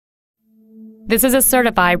This is a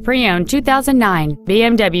certified pre-owned 2009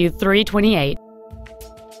 BMW 328.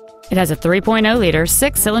 It has a 3.0-liter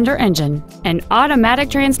six-cylinder engine, an automatic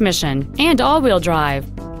transmission, and all-wheel drive.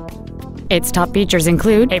 Its top features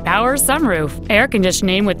include a power sunroof, air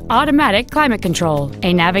conditioning with automatic climate control,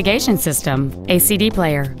 a navigation system, a CD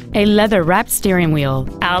player, a leather-wrapped steering wheel,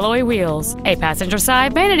 alloy wheels, a passenger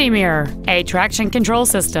side vanity mirror, a traction control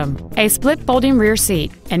system, a split folding rear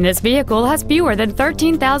seat, and this vehicle has fewer than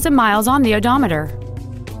 13,000 miles on the odometer.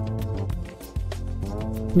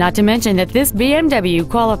 Not to mention that this BMW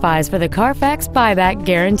qualifies for the Carfax buyback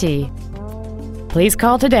guarantee. Please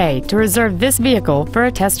call today to reserve this vehicle for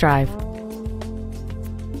a test drive.